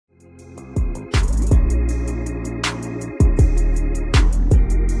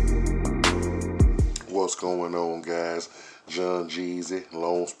What's going on, guys? John Jeezy,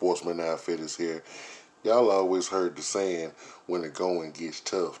 Lone Sportsman Outfitters here. Y'all always heard the saying, when the going gets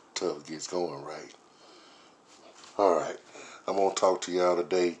tough, tough gets going, right? Alright, I'm going to talk to y'all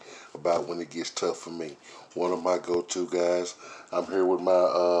today about when it gets tough for me. One of my go-to guys. I'm here with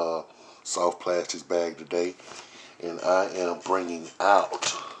my soft plastics bag today, and I am bringing out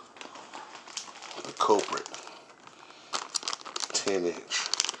the Culprit 10-inch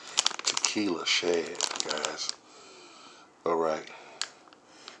Tequila Shad, guys. Alright,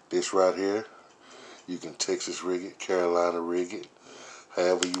 this right here, you can Texas rig it, Carolina rig it,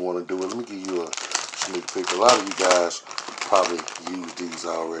 however you want to do it. Let me give you a sneak peek. A lot of you guys probably use these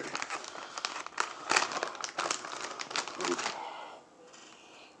already.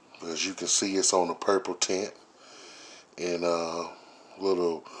 As you can see, it's on a purple tint and a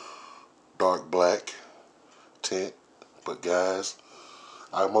little dark black tint. But guys,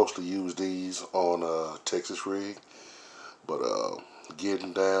 I mostly use these on Texas rig. But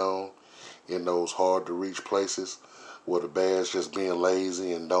getting down in those hard to reach places where the bad's just being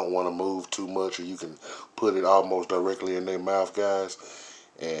lazy and don't want to move too much, and you can put it almost directly in their mouth, guys,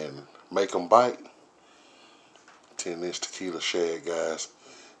 and make them bite. 10-inch Tequila Shad, guys.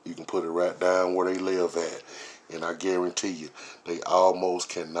 You can put it right down where they live at, and I guarantee you, they almost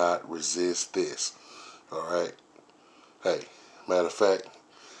cannot resist this. Alright? Hey, matter of fact,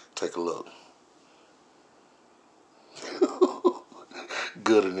 take a look.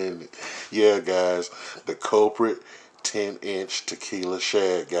 Good and in it. Yeah, guys, the Culprit 10-inch Tequila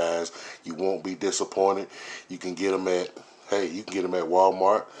Shad, guys. You won't be disappointed. You can get them at, you can get them at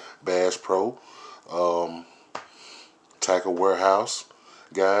Walmart, Bass Pro, Tackle Warehouse,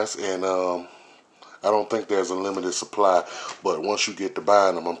 guys, and I don't think there's a limited supply, but once you get to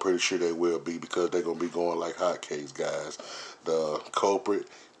buying them, I'm pretty sure they will be, because they're going to be going like hotcakes, guys. The Culprit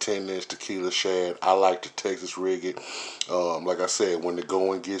 10-inch Tequila Shad, I like to Texas rig it. Like I said, when the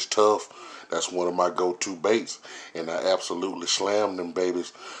going gets tough, that's one of my go-to baits, and I absolutely slam them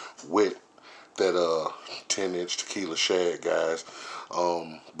babies with that 10-inch Tequila Shad, guys.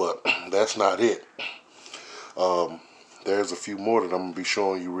 But that's not it. There's a few more that I'm going to be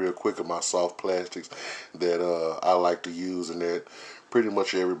showing you real quick of my soft plastics that I like to use, and that pretty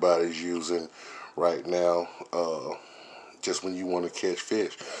much everybody's using right now, just when you want to catch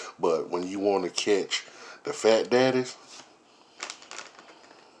fish. But when you want to catch the fat daddies,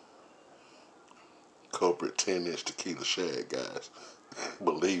 Culprit 10-inch Tequila Shad, guys.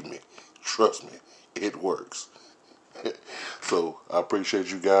 Believe me, trust me, it works. So I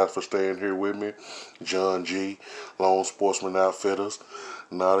appreciate you guys for staying here with me. John G, Lone Sportsman Outfitters,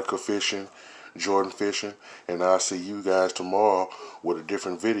 Nautica Fishing, Jordan Fishing, and I'll see you guys tomorrow with a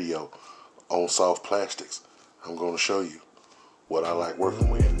different video on soft plastics. I'm going to show you what I like working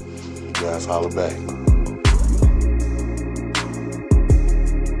with. You guys holler back.